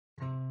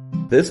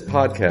This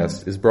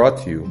podcast is brought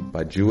to you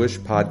by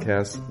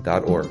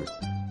JewishPodcasts.org.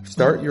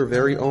 Start your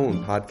very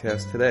own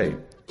podcast today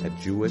at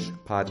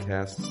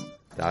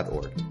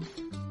JewishPodcasts.org.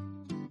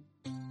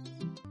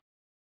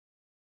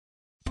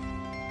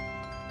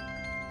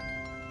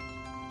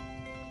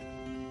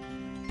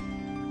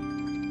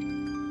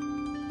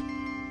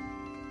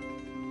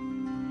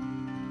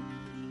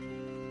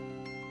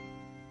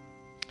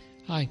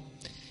 Hi.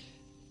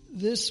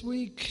 This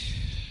week,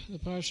 the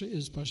parsha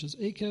is Parshas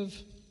Ekev.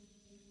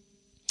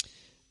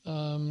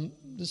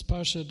 This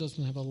parsha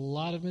doesn't have a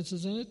lot of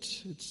mitzvahs in it.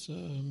 It's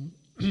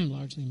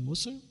largely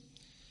Musar.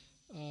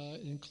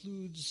 It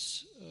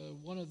includes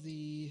one of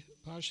the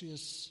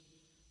parshas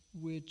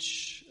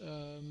which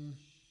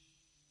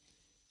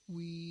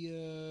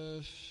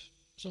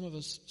some of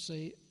us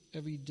say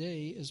every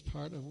day as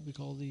part of what we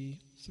call the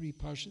three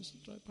parshas.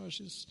 The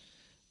parshas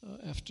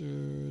after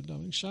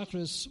Dominic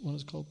Shachris, one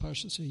is called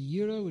Parshas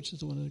Hayira, which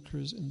is the one that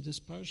occurs in this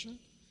parsha,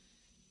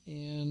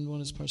 and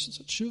one is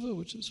Parshas Tshuva,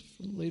 which is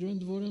from later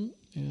in Devorim,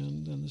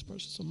 and then this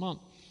Parshas Aman.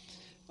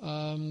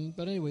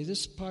 But anyway,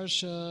 this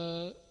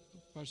parsha,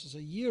 Parshas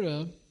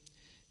Hayira,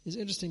 is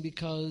interesting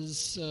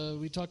because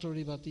we talked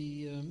already about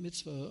the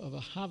mitzvah of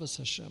Ahavas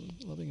Hashem,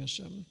 loving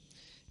Hashem,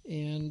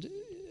 and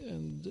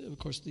of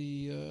course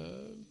the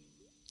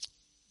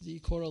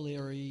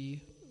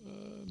corollary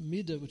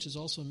midah, which is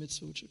also a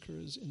mitzvah which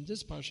occurs in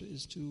this parsha,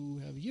 is to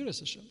have yiras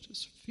Hashem, to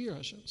fear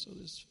Hashem. So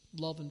there's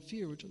love and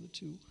fear, which are the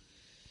two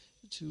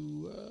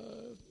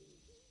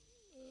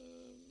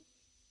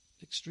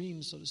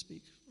extremes, so to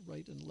speak,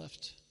 right and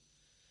left,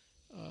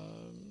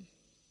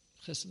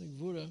 chesed and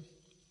gvura,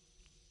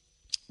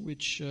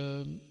 which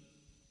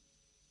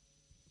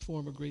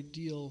form a great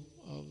deal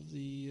of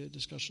the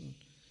discussion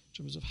in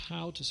terms of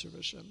how to serve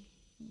Hashem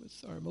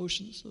with our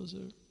emotions. Those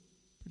are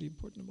pretty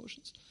important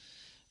emotions.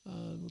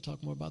 We'll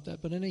talk more about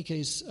that. But in any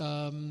case,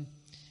 in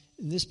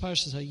this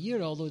Parshas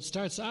Hayira, although it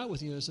starts out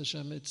with Yiras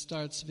Hashem, it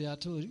starts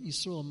V'atu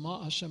Yisrael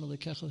Ma Hashem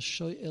Alekecha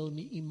Shoel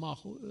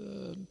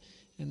Mi'imachu.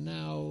 And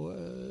now,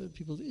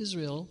 people of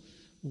Israel,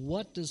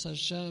 what does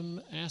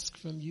Hashem ask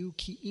from you?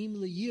 Ki'im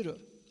le'yira.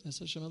 As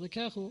Hashem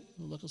Alekecha,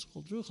 L'lechas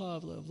Chol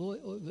Drucha,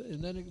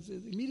 and then it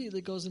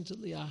immediately goes into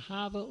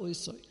Li'ahava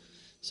Oisoi.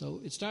 So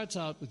it starts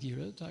out with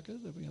Yira, Taka,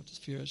 that we have to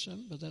fear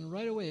Hashem, but then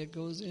right away it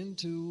goes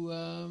into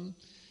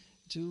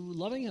to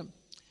loving Him.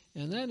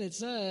 And then it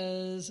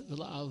says, as we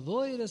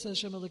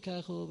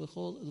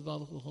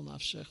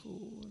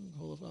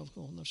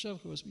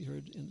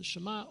heard in the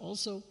Shema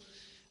also,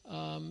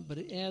 but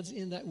it adds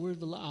in that word,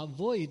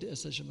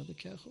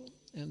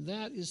 and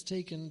that is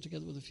taken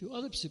together with a few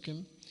other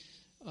psukim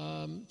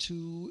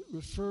to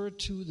refer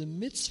to the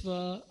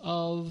mitzvah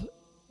of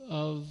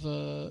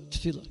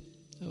Tefillah,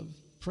 of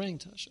praying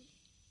to Hashem.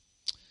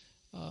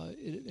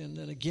 And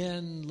then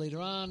again,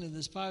 later on in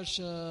this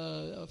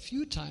parsha, a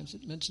few times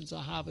it mentions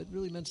Ahava. It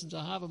really mentions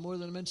Ahava more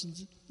than it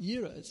mentions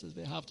Yira. It says,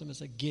 Ve'ahavtam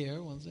es a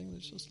ger, one thing,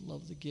 they're supposed to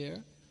love the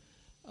ger.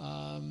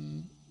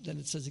 Then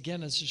it says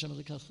again, as Hashem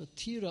Alekecha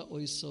tira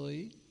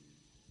oisoi,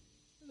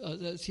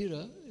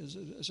 tira, is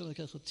Hashem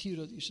Alekecha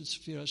tira, you should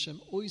fear Hashem.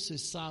 Oisoi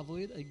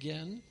savoid,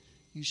 again,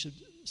 you should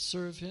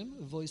serve Him.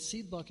 Voice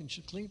seedbak, and you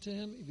should cling to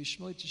Him.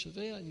 Vishmoy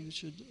tishavea, and you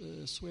should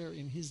swear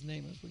in His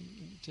name. That's when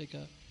you take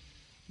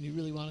and you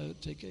really want to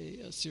take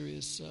a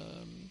serious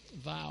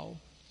vow,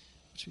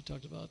 which we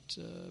talked about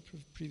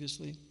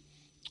previously,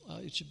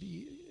 it should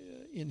be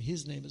in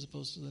His name as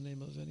opposed to the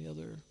name of any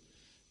other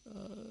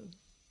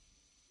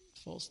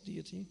false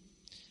deity.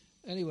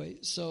 Anyway,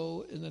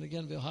 so, and then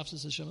again,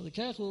 Ve'ohavtas Hashem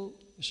Alekechu,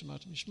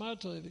 V'shamarta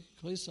Mishmarta,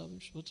 V'koisav,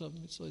 V'shvotav,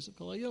 Mitzvoisav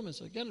Kol HaYom.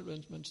 So again,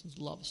 it mentions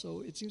love.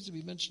 So it seems to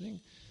be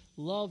mentioning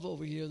love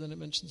over here, then it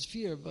mentions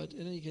fear, but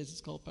in any case,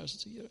 it's called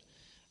Parshas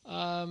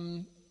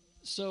Hayira.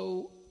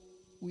 So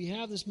we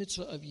have this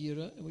mitzvah of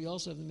Yira, and we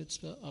also have the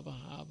mitzvah of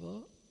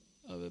Ahava,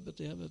 but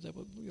they have that.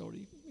 We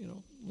already,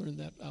 learned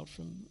that out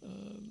from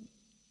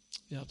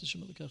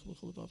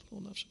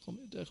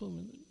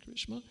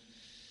Krishma.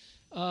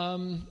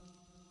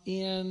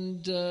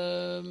 And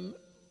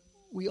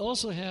we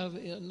also have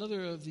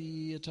another of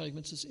the Torah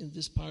mitzvahs in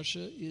this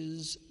parsha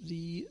is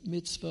the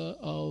mitzvah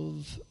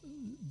of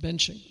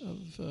benching,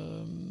 of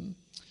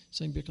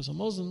saying Birkas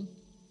Hamazon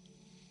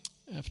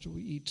after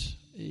we eat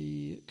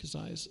a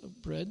kazayas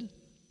of bread.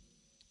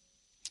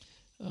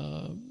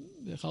 So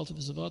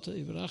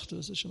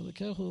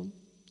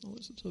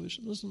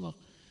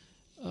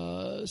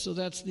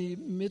that's the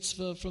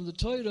mitzvah from the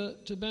Torah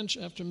to bench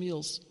after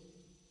meals.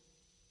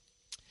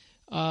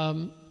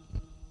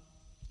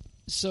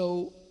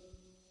 So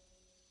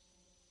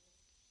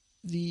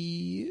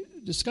the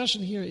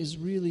discussion here is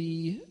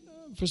really,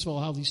 first of all,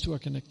 how these two are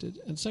connected,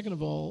 and second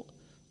of all,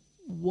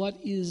 what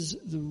is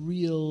the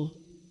real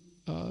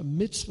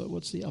mitzvah?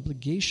 What's the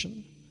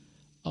obligation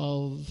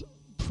of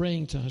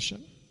praying to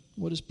Hashem?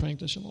 What is praying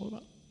to Hashem all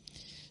about?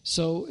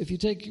 So if you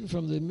take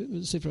from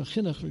the Sefer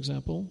Chinuch, for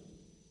example,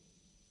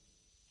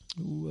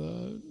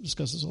 who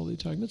discusses all the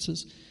Torah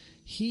mitzvahs,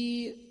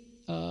 he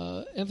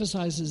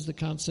emphasizes the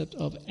concept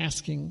of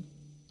asking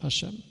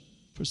Hashem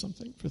for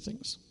something, for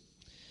things.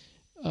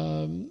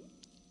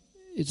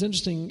 it's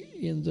interesting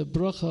in the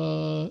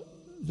bracha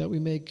that we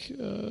make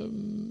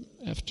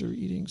after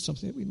eating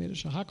something that we made a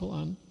shahakal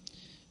on,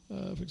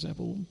 for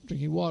example,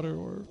 drinking water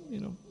or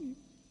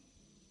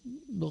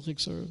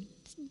milchiks or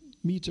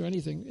meat or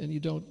anything, and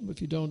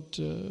if you don't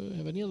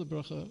have any other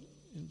bracha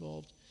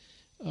involved,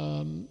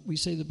 we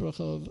say the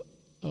bracha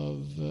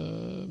of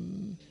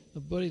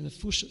Bari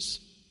Nefushes.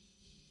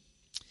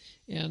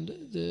 And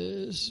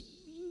the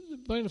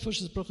Bari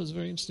Nefushes bracha is a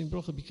very interesting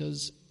bracha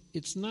because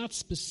it's not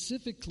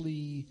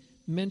specifically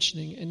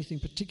mentioning anything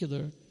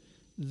particular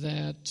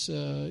that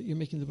you're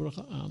making the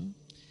bracha on,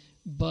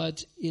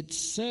 but it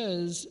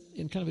says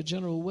in kind of a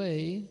general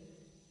way,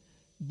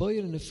 so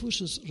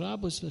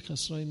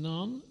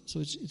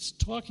it's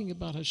talking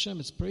about Hashem,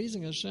 it's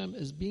praising Hashem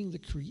as being the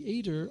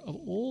creator of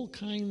all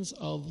kinds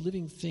of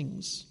living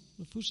things.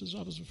 Nefushes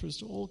Rabbos refers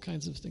to all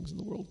kinds of things in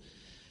the world.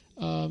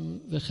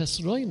 And the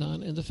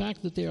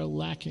fact that they are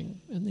lacking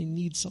and they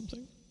need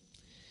something.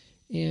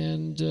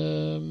 And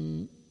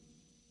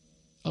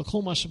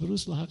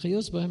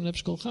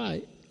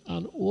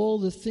on all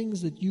the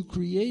things that you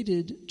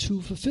created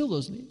to fulfill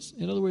those needs.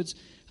 In other words,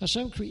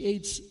 Hashem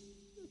creates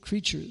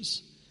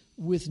creatures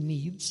with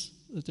needs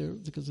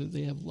because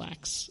they have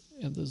lacks,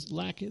 and those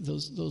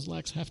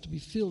lacks have to be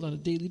filled on a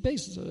daily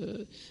basis.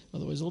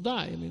 Otherwise, they'll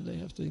die. I mean,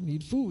 they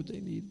need food, they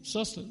need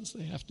sustenance,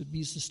 they have to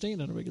be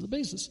sustained on a regular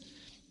basis,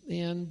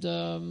 and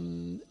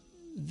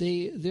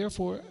they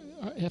therefore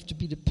have to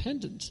be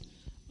dependent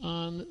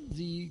on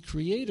the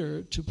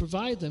Creator to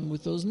provide them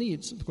with those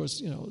needs. Of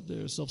course,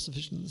 they're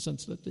self-sufficient in the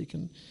sense that they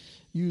can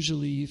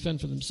usually fend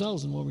for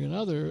themselves in one way or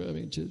another. I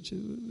mean, to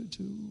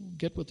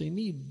get what they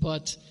need,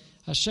 but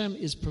Hashem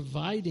is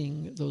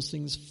providing those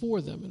things for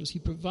them. And He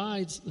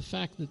provides the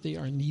fact that they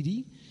are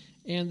needy,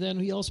 and then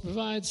He also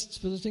provides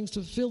for the things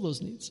to fulfill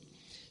those needs.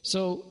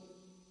 So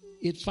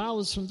it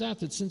follows from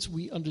that since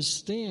we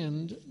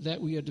understand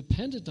that we are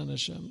dependent on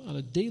Hashem on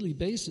a daily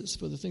basis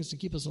for the things to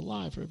keep us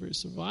alive, for our very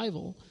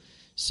survival,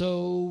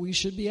 so we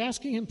should be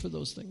asking Him for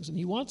those things. And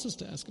He wants us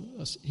to ask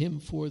Him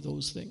for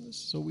those things.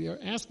 So we are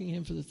asking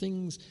Him for the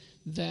things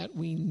that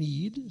we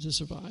need to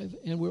survive,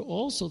 and we're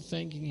also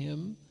thanking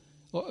Him,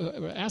 or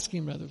we're asking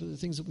Him rather for the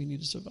things that we need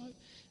to survive.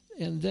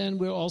 And then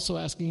we're also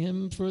asking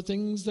Him for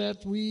things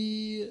that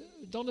we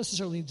don't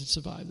necessarily need to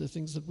survive, the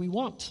things that we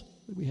want.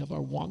 We have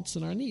our wants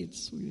and our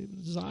needs. We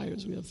have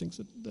desires. We have things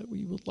that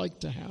we would like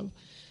to have.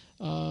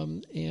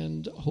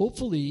 And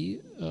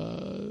hopefully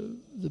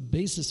the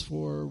basis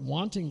for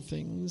wanting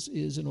things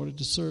is in order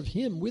to serve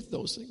Him with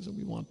those things. And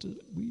we want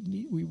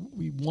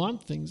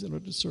things in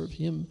order to serve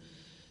Him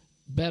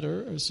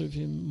better or serve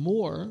Him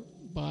more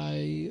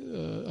by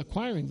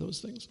acquiring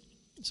those things.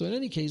 So in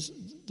any case,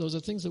 those are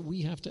things that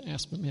we have to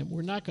ask from Him.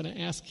 We're not going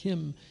to ask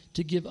Him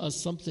to give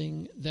us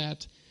something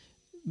that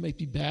might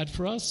be bad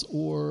for us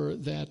or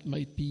that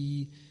might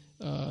be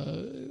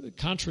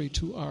contrary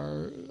to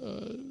our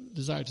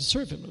desire to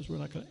serve Him. We're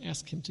not going to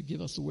ask Him to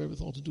give us the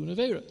wherewithal to do an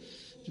Aveira,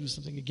 to do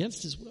something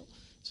against His will.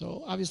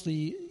 So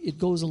obviously it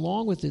goes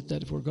along with it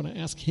that if we're going to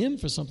ask Him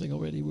for something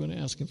already, we're going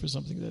to ask Him for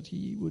something that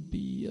He would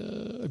be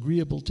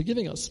agreeable to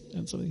giving us,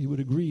 and something He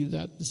would agree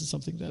that this is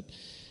something that,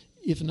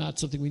 if not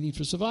something we need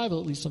for survival,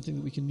 at least something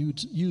that we can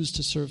use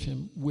to serve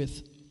Him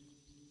with.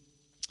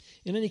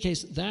 In any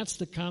case, that's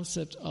the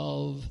concept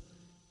of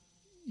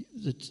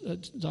the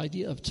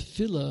idea of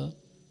tefillah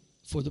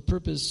for the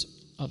purpose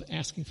of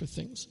asking for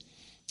things.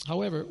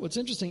 However, what's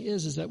interesting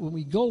is that when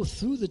we go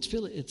through the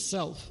tefillah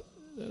itself,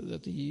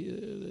 that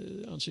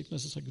the Anshe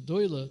Knesset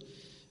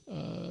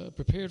HaGedolah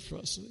prepared for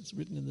us, it's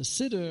written in the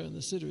Siddur, and the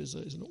Siddur is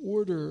an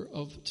order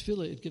of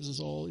tefillah. It gives us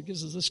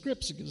the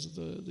scripts, it gives us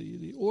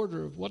the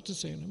order of what to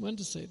say and when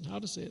to say it and how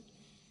to say it.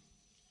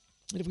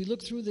 And if we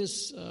look through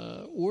this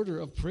order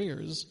of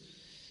prayers,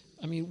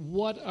 I mean,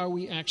 what are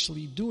we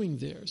actually doing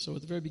there? So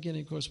at the very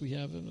beginning, of course, we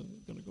have, and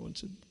I'm going to go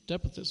into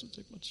depth with this, it will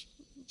take much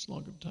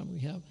longer time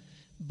we have,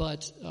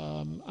 but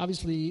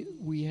obviously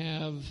we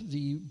have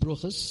the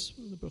bruchas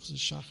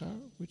Shachar,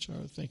 which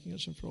are thanking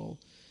Hashem for all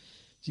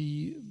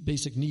the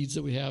basic needs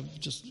that we have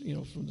just,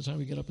 from the time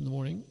we get up in the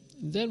morning.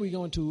 And then we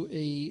go into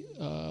a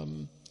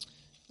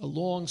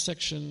long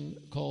section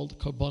called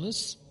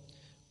Karbonis,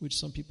 which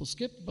some people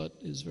skip, but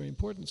is very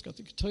important. It's got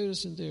the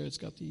Ketores in there, it's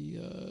got the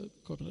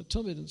Korban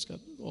HaTumid, and it's got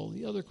all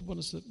the other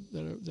Karbonis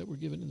that were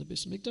given in the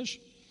Beis HaMikdash.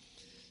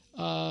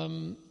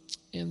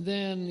 And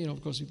then,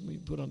 of course, we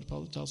put on the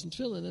Talis and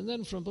Tefillin, and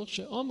then from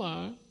Borche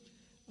Omar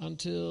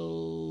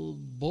until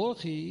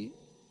Borchi,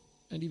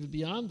 and even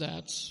beyond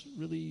that,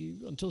 really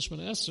until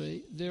Shemona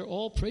Esrei, they're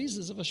all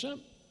praises of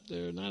Hashem.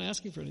 They're not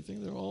asking for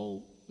anything. They're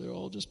all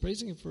just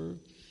praising Him for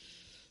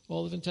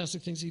all the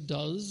fantastic things He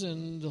does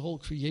and the whole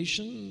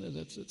creation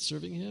that's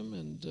serving Him.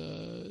 And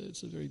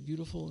it's a very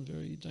beautiful and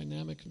very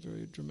dynamic and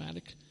very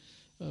dramatic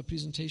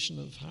presentation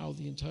of how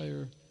the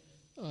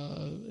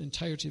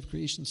entirety of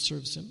creation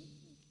serves Him,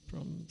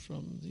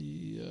 from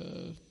the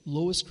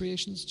lowest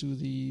creations to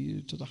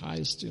the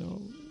highest,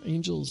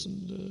 angels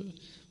and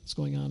what's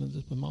going on in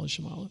the Mamala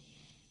Shemala.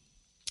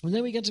 And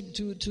then we get to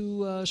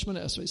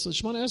Shemona Esrei. So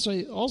Shemona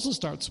Esrei also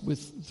starts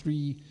with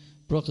 3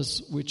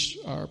 brachas which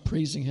are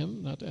praising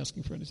him, not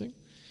asking for anything.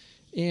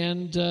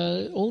 And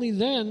only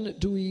then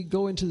do we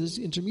go into these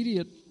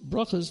intermediate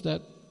brachas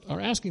that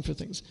are asking for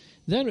things.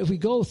 Then if we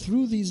go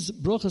through these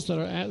brachas that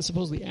are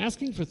supposedly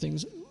asking for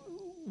things,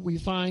 we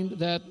find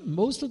that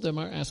most of them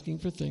are asking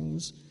for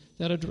things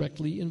that are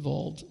directly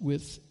involved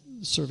with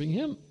serving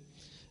him.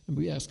 And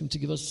we ask him to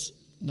give us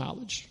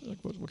knowledge. Like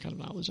what kind of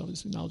knowledge?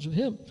 Obviously knowledge of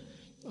him.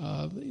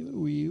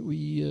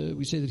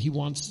 We say that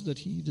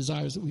he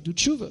desires that we do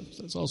tshuva.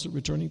 So it's also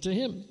returning to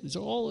him. These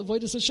are all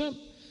avodas Hashem.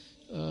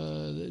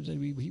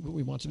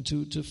 We want him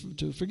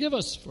to forgive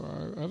us for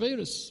our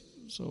averos.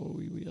 So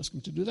we ask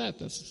him to do that.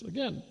 That's,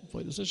 again,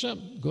 avodas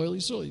Hashem. Goyel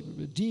Yisrael.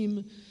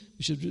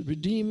 We should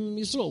redeem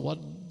Yisrael.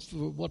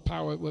 What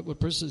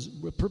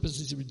purpose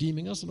is he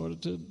redeeming us in order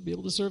to be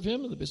able to serve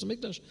him in the Beis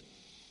HaMikdash?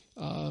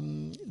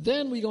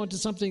 Then we go into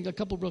a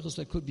couple of brachos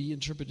that could be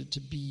interpreted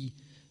to be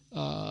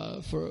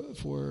for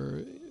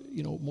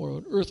more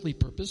an earthly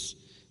purpose,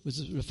 which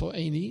is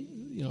refo'eni,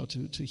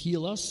 to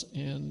heal us,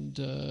 and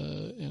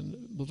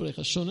B'vorech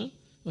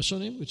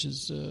Hashonim, which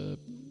is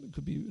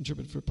could be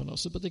interpreted for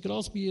Panasa, but they could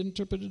also be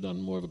interpreted on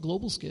more of a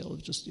global scale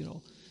of just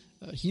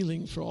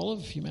healing for all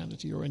of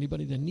humanity or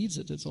anybody that needs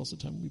it. It's also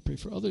time we pray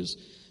for others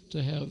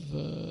to have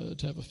a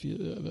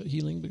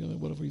healing, because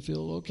whatever we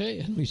feel okay,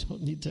 and we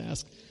don't need to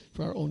ask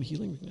for our own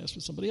healing. We can ask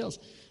for somebody else.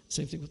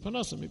 Same thing with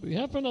Panasa. Maybe we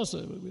have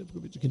Panasa. We have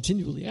to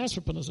continually ask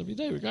for Panasa every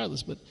day,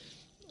 regardless. But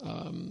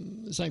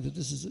saying that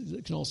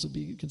it can also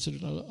be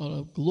considered on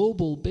a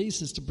global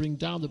basis to bring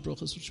down the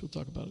brachos, which we'll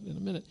talk about in a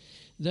minute.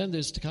 Then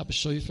there's Tekabah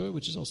Shofar,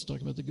 which is also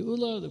talking about the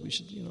Geula, that we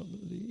should,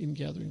 the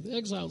ingathering the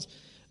exiles.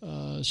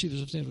 Shiva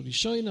Shavtein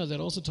Rishoina, that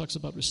also talks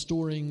about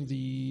restoring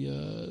the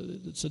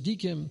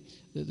tzaddikim,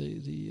 the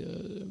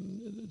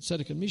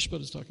tzedek and mishpat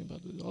is talking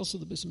about also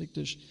the Beis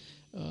HaMikdash.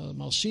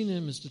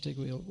 Malshinim is to take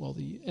away all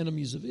the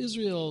enemies of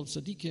Israel.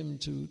 Tzaddikim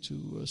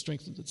to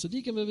strengthen the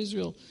tzaddikim of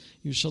Israel.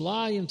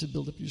 Yerushalayim to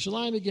build up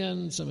Yerushalayim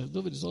again. Samech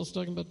David is also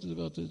talking about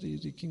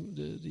the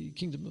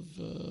kingdom of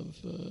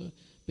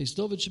Beis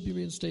David should be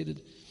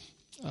reinstated.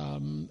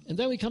 And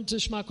then we come to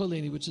Shema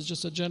Koleni, which is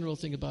just a general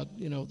thing about,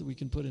 that we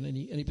can put in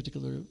any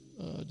particular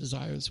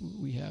desires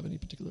we have, any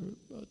particular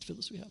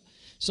tefillahs we have.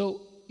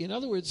 So, in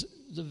other words,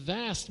 the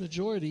vast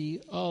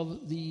majority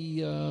of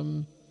the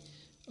Shemona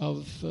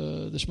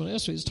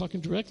Esrei is talking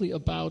directly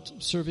about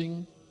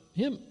serving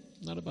him,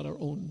 not about our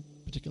own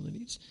particular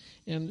needs.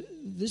 And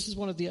this is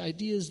one of the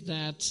ideas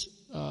that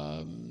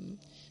the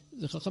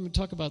Chachamim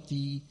talk about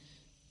the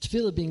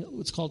tefillah being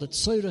what's called a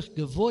tzorech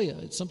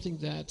gavoya. It's something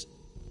that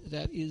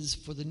is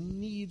for the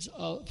needs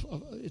of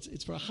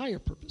it's for a higher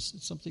purpose.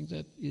 It's something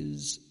that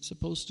is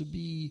supposed to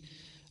be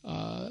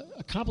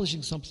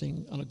accomplishing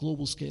something on a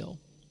global scale,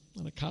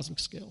 on a cosmic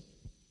scale,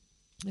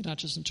 and not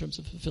just in terms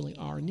of fulfilling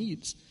our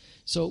needs.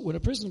 So when a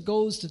person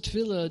goes to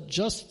tefillah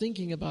just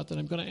thinking about that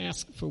I'm going to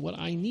ask for what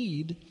I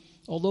need,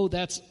 although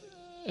that's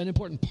an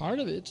important part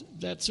of it,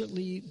 that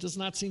certainly does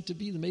not seem to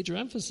be the major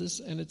emphasis,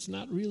 and it's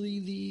not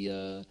really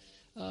the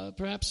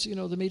perhaps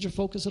the major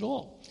focus at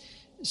all.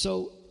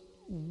 So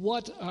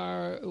what is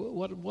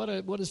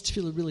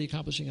tefillah really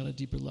accomplishing on a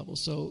deeper level?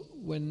 So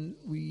when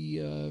we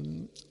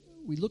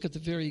look at the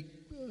very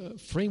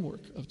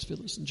framework of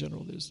tefillahs in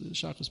general, there's the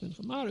Shachris,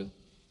 Mincha, Maariv.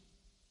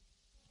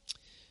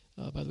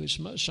 By the way,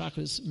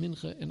 Shachris,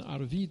 Mincha, and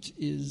Arvit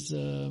is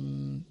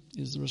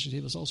the Rosh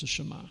Hashanah, also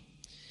Shema,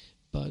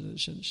 but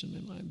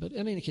But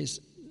in any case,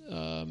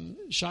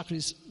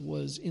 Shachris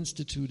was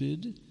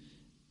instituted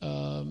by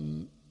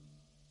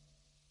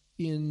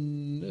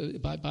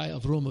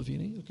Avrom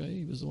Avinu. Okay,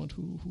 he was the one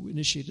who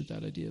initiated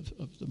that idea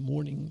of the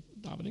morning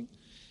davening,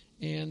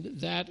 and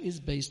that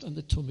is based on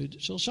the Tumid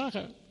Shel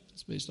Shachar.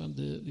 It's based on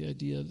the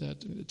idea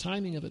that the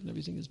timing of it and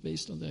everything is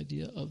based on the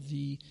idea of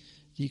the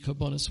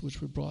korbanos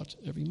which were brought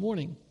every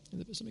morning in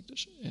the Beis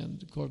HaMikdash,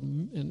 and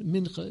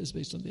Mincha is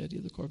based on the idea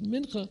of the korban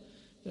Mincha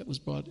that was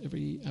brought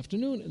every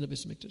afternoon in the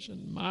Beis HaMikdash.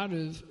 And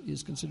Maariv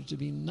is considered to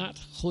be not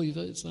choiva.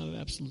 It's not an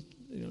absolute.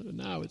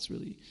 Now it's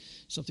really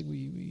something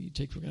we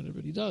take for granted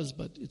everybody does,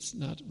 but it's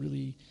not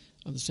really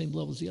on the same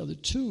level as the other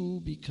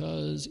two,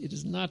 because it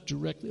is not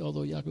directly,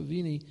 although Yaakov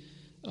Avinu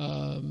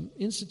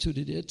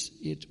instituted it,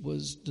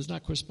 does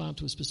not correspond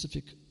to a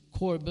specific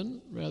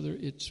korban. Rather,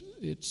 it's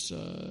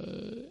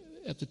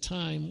at the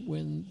time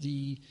when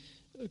the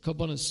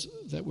korbanos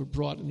that were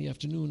brought in the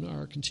afternoon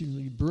are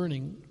continually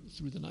burning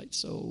through the night.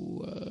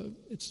 So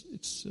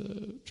it's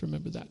to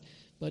remember that.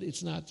 But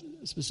it's not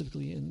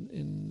specifically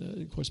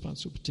it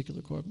corresponds to a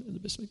particular korban in the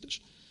Beis HaMikdash.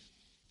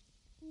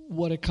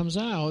 What it comes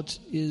out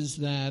is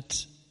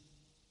that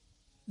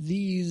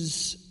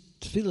these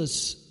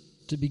tefillahs,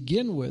 to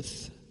begin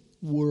with,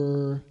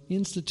 were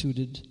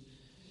instituted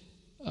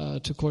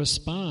to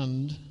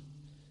correspond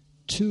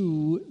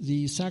to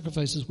the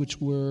sacrifices which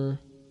were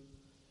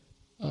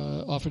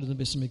offered in the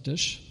Beis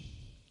HaMikdash.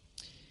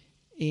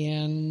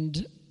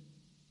 And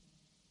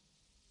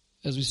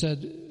as we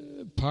said,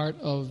 part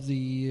of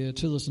the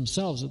tefillahs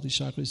themselves, of the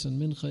Shachris and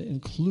Mincha,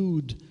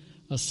 include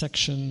a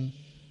section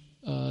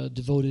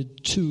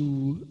devoted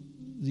to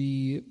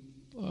the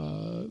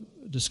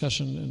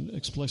discussion and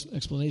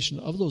explanation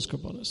of those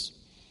karbonos.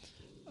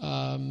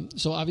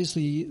 So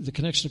obviously the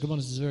connection to karbonos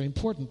is a very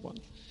important one.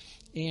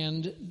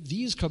 And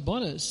these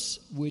karbonos,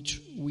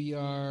 which we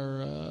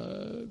are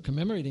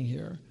commemorating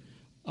here,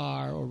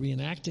 or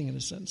reenacting in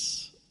a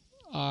sense,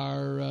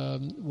 are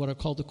what are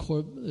called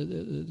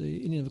the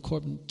Indian of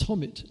Korban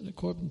Tomid. And the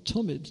Korban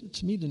Tomid,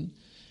 Tmidin,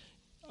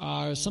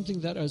 are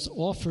something that is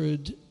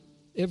offered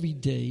every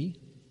day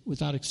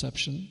without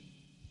exception,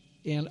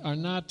 and are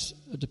not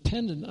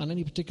dependent on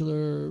any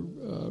particular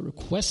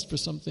request for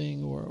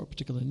something or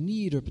particular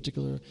need or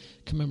particular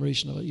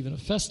commemoration of even a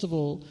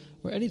festival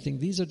or anything.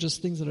 These are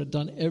just things that are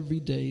done every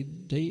day,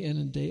 day in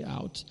and day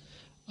out.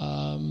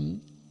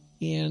 And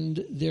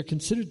they're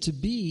considered to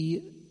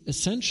be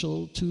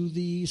essential to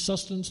the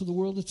sustenance of the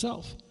world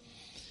itself.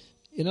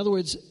 In other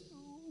words,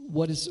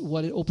 what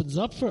it opens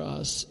up for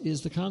us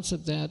is the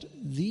concept that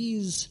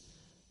these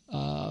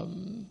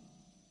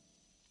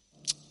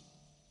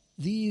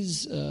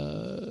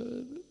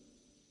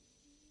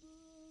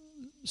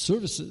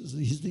services,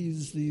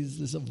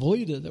 this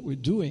avoida that we're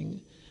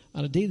doing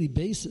on a daily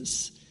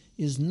basis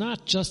is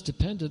not just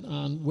dependent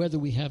on whether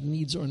we have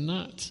needs or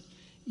not.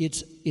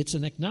 It's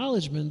an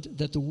acknowledgement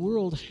that the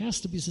world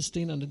has to be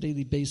sustained on a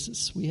daily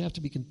basis. We have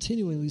to be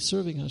continually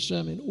serving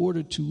Hashem in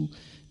order to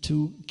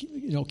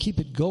keep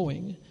it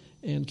going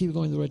and keep it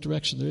going in the right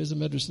direction. There is a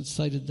medrash that's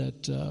cited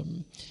that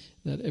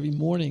every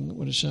morning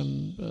when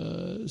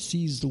Hashem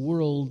sees the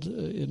world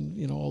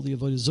in all the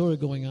avodah zorah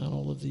going on,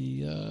 all of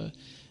the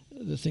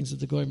things that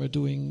the goyim are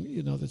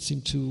doing, that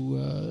seem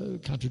to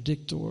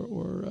contradict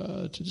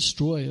or to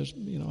destroy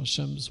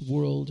Hashem's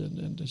world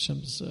and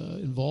Hashem's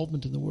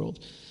involvement in the world.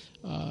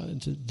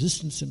 And to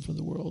distance him from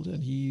the world,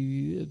 and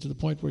he to the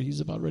point where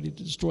he's about ready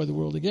to destroy the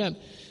world again.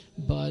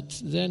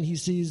 But then he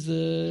sees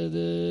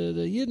the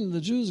Yidden, the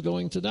Jews,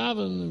 going to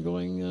daven and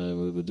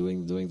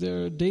doing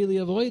their daily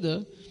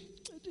avodah.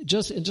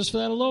 Just for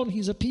that alone,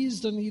 he's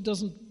appeased, and he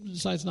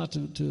decides not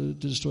to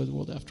destroy the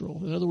world after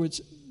all. In other words,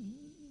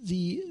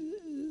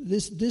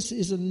 this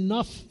is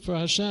enough for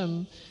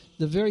Hashem.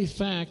 The very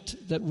fact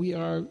that we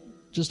are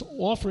just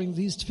offering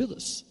these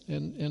tefillahs,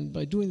 and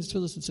by doing these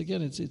tefillahs,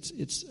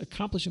 it's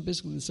accomplishing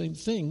basically the same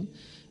thing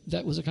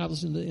that was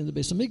accomplished in the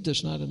Beis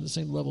Hamikdash, not in the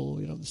same level,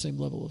 the same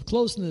level of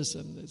closeness,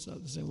 and it's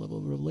not the same level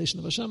of revelation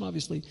of Hashem.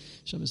 Obviously,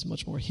 Hashem is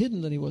much more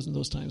hidden than he was in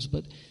those times.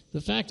 But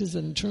the fact is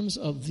that in terms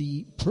of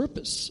the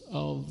purpose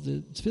of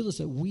the tefillahs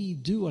that we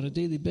do on a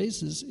daily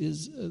basis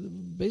is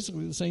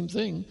basically the same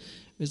thing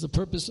is the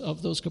purpose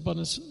of those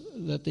karbanos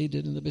that they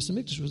did in the Beis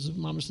Hamikdash, was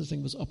mamash the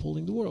thing was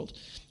upholding the world.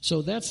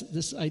 So that's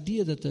this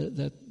idea that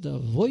the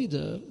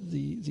avodah,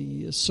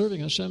 the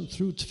serving Hashem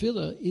through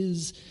tefillah,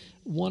 is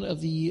one of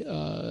the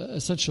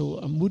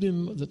essential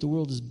amudim that the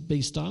world is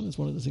based on. It's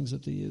one of the things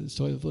that the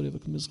Torah avodah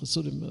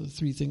of the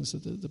three things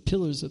that the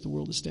pillars that the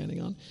world is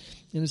standing on,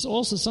 and it's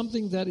also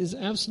something that is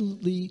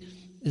absolutely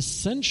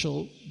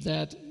essential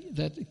that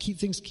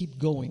things keep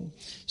going.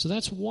 So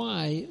that's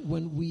why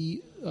when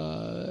we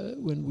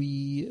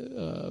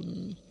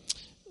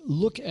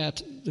look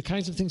at the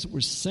kinds of things that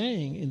we're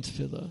saying in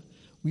tefillah,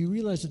 we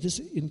realize that this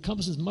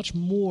encompasses much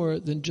more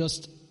than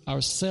just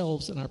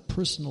ourselves and our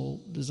personal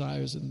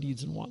desires and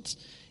needs and wants.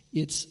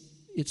 It's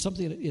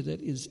something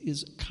that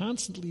is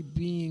constantly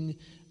being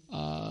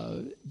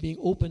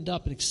opened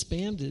up and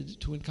expanded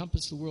to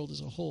encompass the world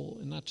as a whole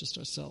and not just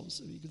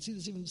ourselves. You can see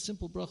this even in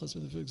simple brachas.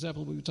 For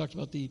example, we talked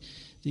about the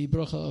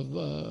bracha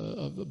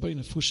of B'nai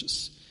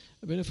Nefushos.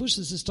 B'nai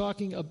Nefushos is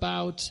talking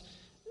about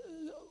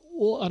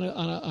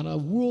on a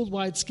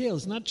worldwide scale.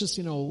 It's not just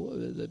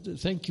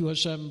thank you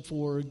Hashem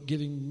for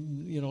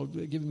giving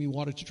me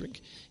water to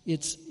drink.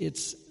 It's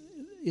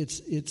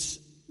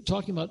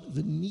talking about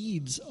the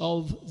needs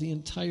of the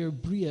entire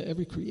bria,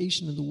 every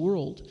creation in the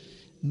world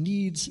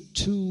needs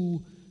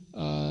to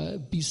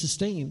be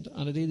sustained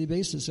on a daily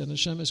basis, and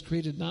Hashem has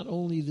created not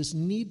only this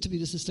need to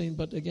be sustained,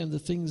 but again the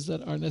things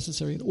that are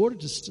necessary in order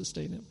to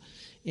sustain him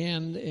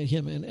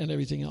and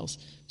everything else.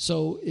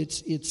 So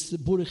it's the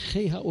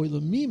Borechei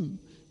HaOlamim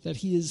that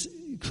he is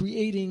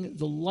creating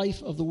the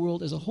life of the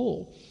world as a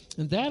whole,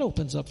 and that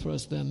opens up for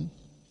us then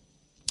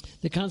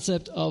the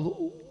concept of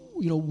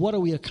what are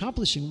we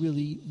accomplishing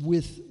really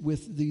with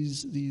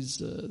these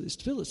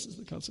tefillahs, is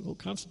the whole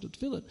concept of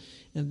tefillah,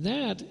 and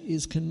that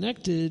is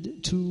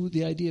connected to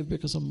the idea of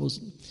Birkas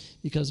HaMazon,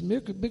 because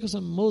Birkas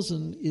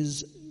HaMazon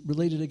is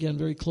related again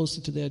very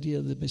closely to the idea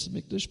of the Beis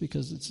Hamikdash,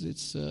 because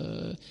it's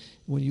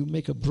when you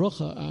make a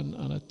bracha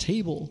on a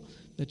table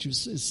that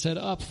is set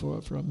up for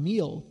a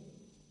meal,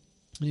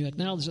 and you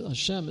acknowledge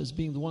Hashem as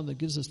being the one that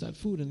gives us that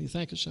food, and you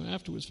thank Hashem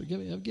afterwards for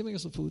giving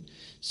us the food.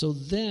 So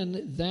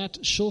then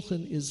that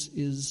shulchan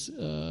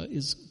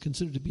is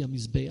considered to be a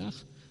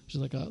mizbeach, which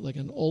is like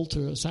an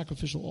altar, a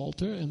sacrificial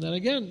altar, and that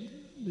again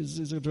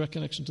is a direct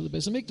connection to the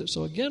Beis Hamikdash.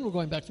 So again, we're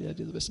going back to the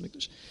idea of the Beis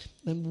Hamikdash.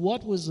 And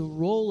what was the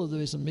role of the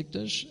Beis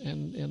Hamikdash,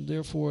 and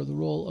therefore the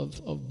role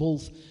of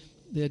both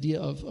the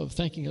idea of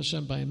thanking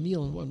Hashem by a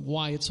meal and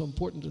why it's so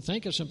important to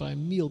thank Hashem by a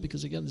meal,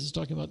 because again, this is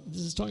talking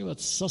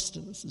about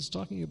sustenance. This is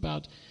talking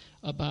about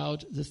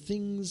the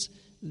things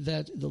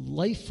that the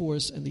life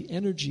force and the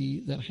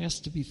energy that has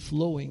to be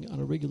flowing on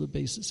a regular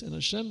basis. And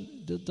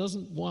Hashem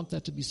doesn't want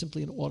that to be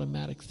simply an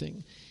automatic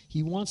thing.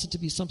 He wants it to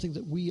be something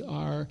that we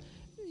are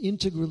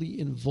integrally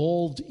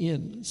involved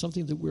in,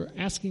 something that we're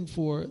asking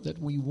for, that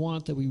we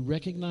want, that we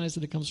recognize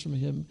that it comes from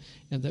Him,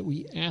 and that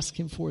we ask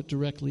Him for it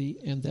directly,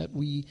 and that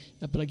we,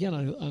 but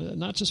again,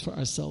 not just for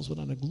ourselves, but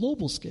on a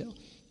global scale.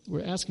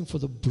 We're asking for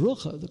the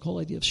brucha, the whole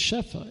idea of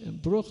shefa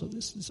and brucha,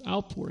 this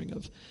outpouring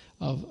of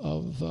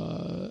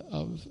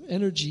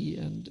energy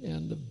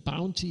and of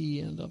bounty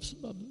and of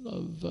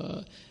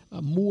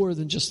more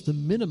than just the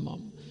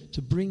minimum,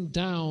 to bring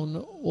down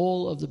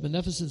all of the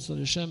beneficence that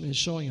Hashem is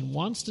showing and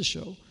wants to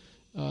show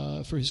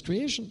for His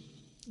creation.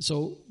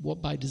 So,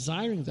 by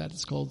desiring that,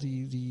 it's called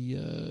the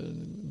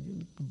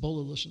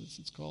Kabbalah Lashon.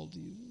 It's called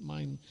the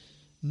mind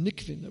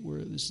nikvin.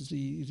 This is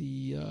the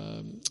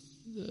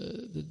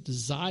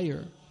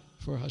desire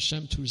for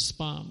Hashem to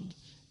respond,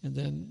 and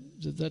then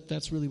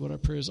that's really what our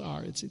prayers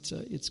are.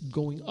 It's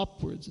going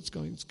upwards. It's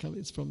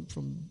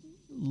from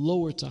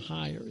lower to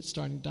higher. It's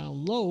starting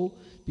down low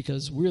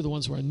because we're the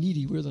ones who are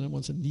needy. We're the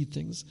ones that need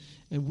things,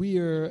 and we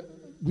are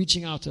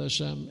reaching out to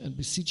Hashem and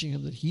beseeching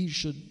Him that He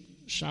should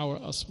shower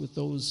us with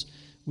those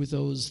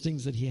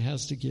things that He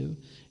has to give,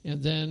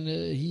 and then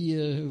He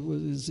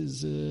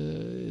is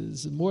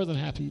more than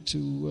happy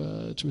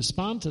to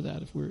respond to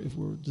that if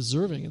we're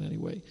deserving in any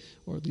way,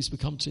 or at least we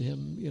come to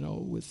Him,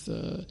 with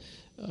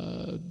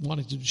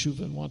wanting to do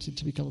tshuva and wanting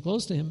to become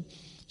close to Him.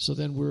 So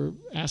then we're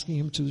asking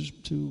Him to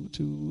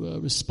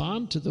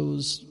respond to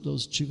those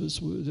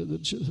tshuvas,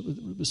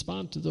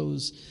 respond to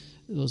those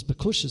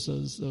bekushes,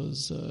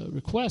 those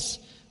requests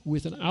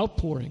with an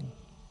outpouring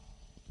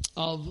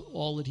of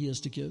all that He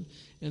has to give.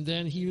 And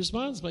then He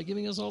responds by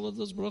giving us all of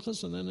those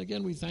brachas, and then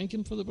again we thank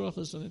Him for the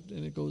brachas, and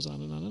it goes on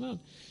and on and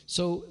on.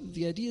 So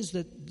the idea is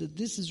that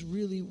this is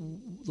really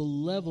the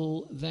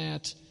level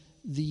that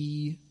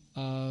the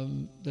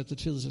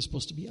tefillahs are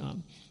supposed to be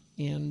on.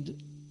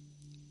 And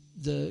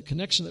the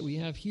connection that we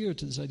have here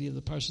to this idea of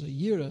the Parsha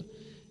Yira,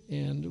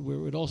 and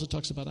where it also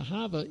talks about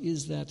Ahava,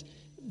 is that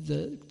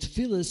the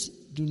tefillahs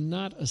do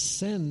not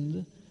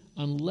ascend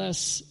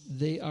unless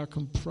they are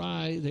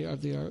comprised, they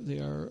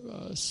are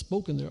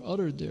spoken, they're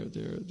uttered,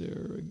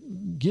 they're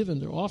given,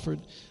 they're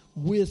offered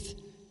with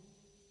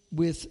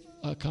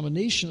a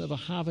combination of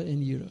ahava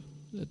and yira.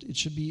 That it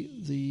should be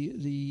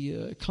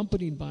the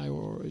accompanied by,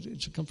 or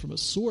it should come from a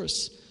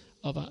source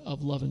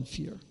of love and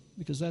fear,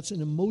 because that's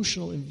an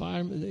emotional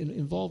involvement.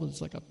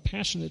 It's like a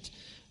passionate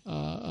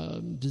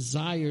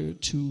desire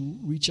to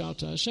reach out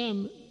to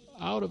Hashem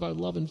out of our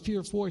love and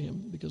fear for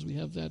Him, because we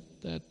have that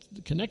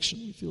connection.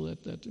 We feel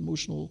that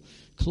emotional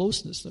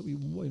closeness that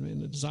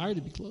and a desire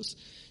to be close.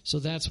 So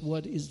that's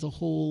what is the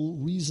whole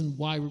reason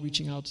why we're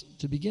reaching out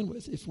to begin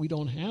with. If we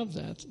don't have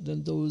that,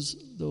 then those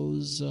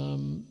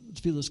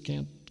tefillahs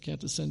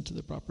can't ascend to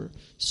the proper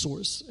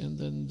source, and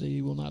then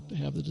they will not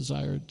have the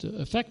desired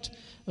effect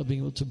of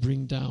being able to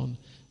bring down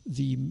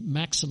the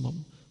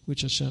maximum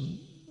which Hashem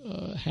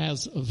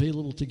has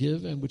available to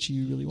give, and which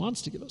He really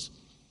wants to give us.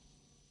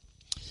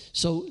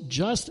 So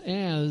just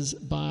as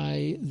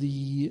by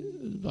the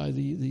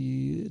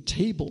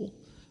table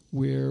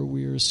where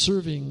we're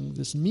serving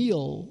this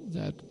meal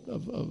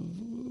of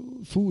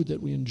food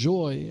that we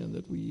enjoy, and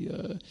that we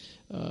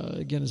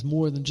again is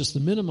more than just the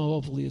minimum.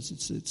 Hopefully, it's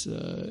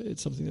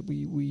something that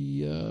we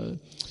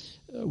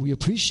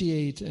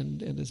appreciate,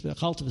 and it's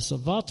be'achalta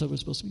v'savata. We're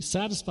supposed to be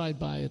satisfied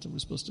by it, and we're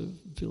supposed to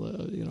feel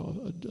a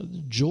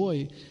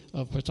joy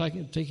of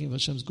taking of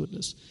Hashem's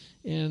goodness.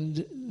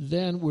 And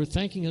then we're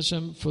thanking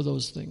Hashem for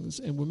those things,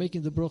 and we're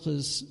making the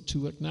brachas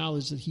to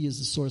acknowledge that He is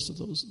the source of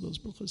those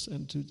brachas,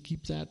 and to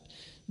keep that,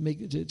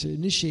 to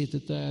initiate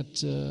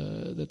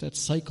that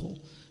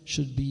cycle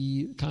should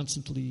be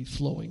constantly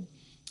flowing.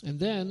 And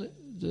then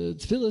the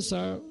tefillahs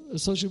are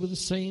associated with the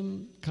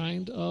same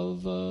kind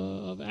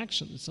of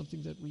action. It's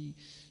something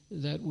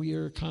that we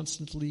are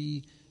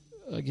constantly,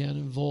 again,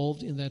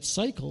 involved in that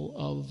cycle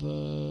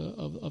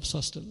of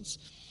sustenance.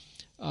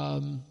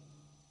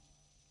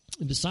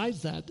 And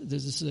besides that,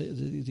 there's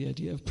the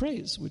idea of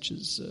praise, which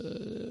is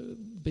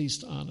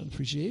based on an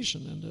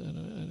appreciation and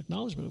an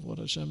acknowledgement of what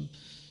Hashem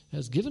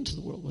has given to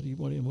the world, what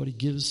He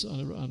gives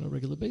on a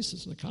regular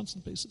basis, on a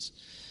constant basis.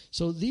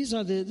 So this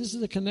is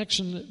the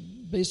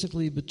connection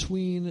basically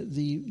between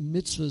the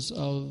mitzvahs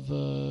of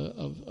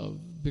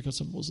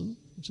Birkas HaMazon,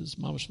 which is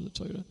mamash from the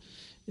Torah,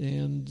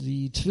 and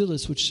the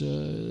tefillahs, which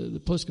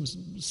the poskim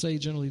say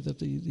generally that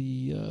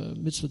the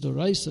mitzvah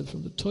d'oraisa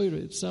from the Torah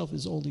itself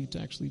is only to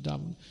actually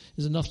daven,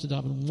 is enough to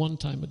daven one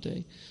time a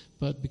day.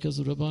 But because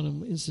the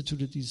Rabbanim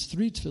instituted these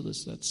 3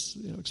 tefillahs, that's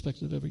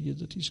expected of every year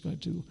that he's going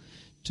to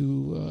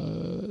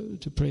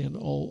pray, and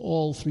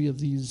all 3 of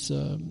these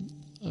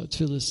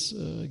tefillahs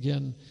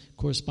again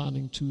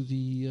corresponding to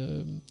the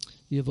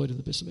avodah of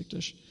the Beis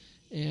HaMikdash.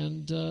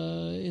 And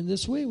in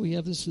this way, we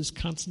have this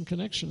constant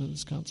connection and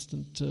this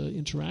constant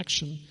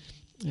interaction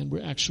and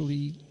we're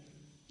actually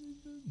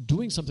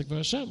doing something for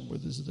Hashem. Where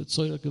this is the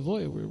Tzoyah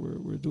Gavoya,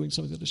 we're doing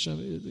something that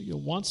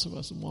Hashem wants of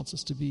us and wants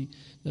us to be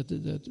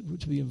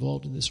to be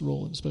involved in this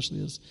role, and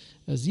especially as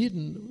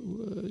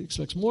Yidden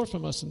expects more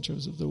from us in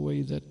terms of the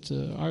way that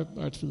our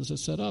Tefillah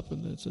is set up,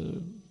 and it's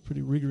a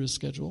pretty rigorous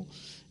schedule,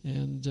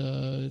 and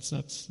it's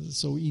not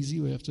so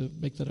easy. We have to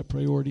make that a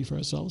priority for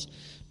ourselves,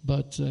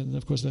 and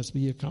of course it has to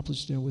be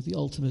accomplished with the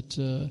ultimate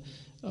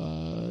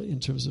in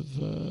terms of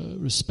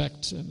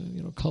respect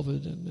and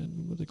kavod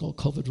and what they call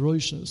kavod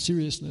roish,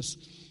 seriousness,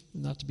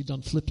 and not to be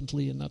done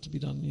flippantly and not to be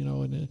done in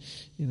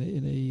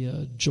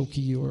a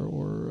jokey or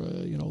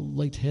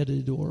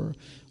lightheaded or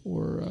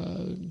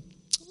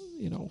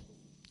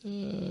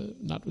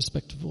not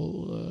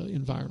respectful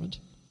environment.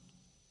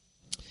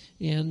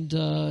 And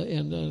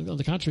on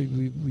the contrary,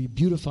 we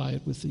beautify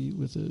it with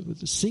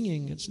the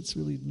singing. It's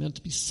really meant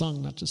to be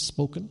sung, not just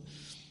spoken.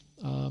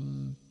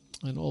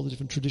 And all the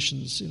different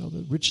traditions,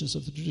 the richness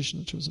of the tradition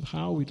in terms of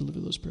how we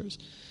deliver those prayers.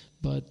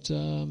 But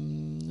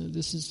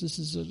this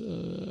is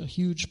a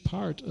huge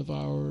part of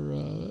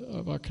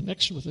our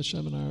connection with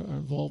Hashem and our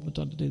involvement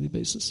on a daily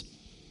basis.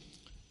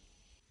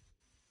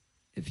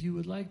 If you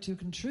would like to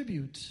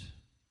contribute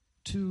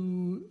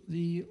to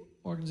the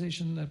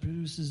organization that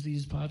produces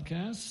these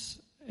podcasts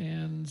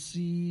and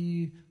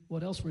see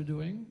what else we're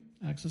doing,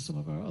 access some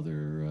of our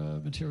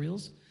other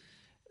materials,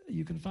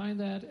 you can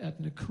find that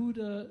at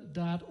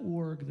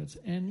nekuda.org. That's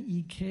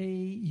NEKUDAH.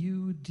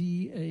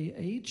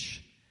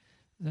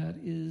 That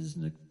is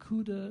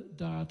nekuda.org.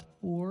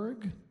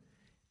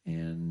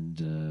 And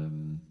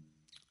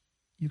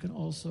you can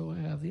also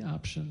have the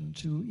option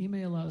to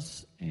email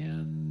us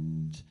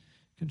and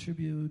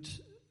contribute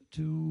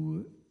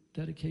to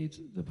dedicate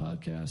the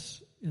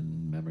podcast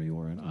in memory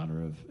or in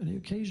honor of any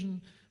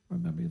occasion or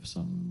in memory of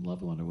some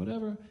loved one or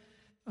whatever.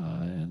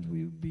 And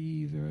we'd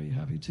be very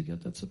happy to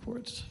get that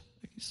support.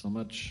 Thank you so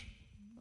much.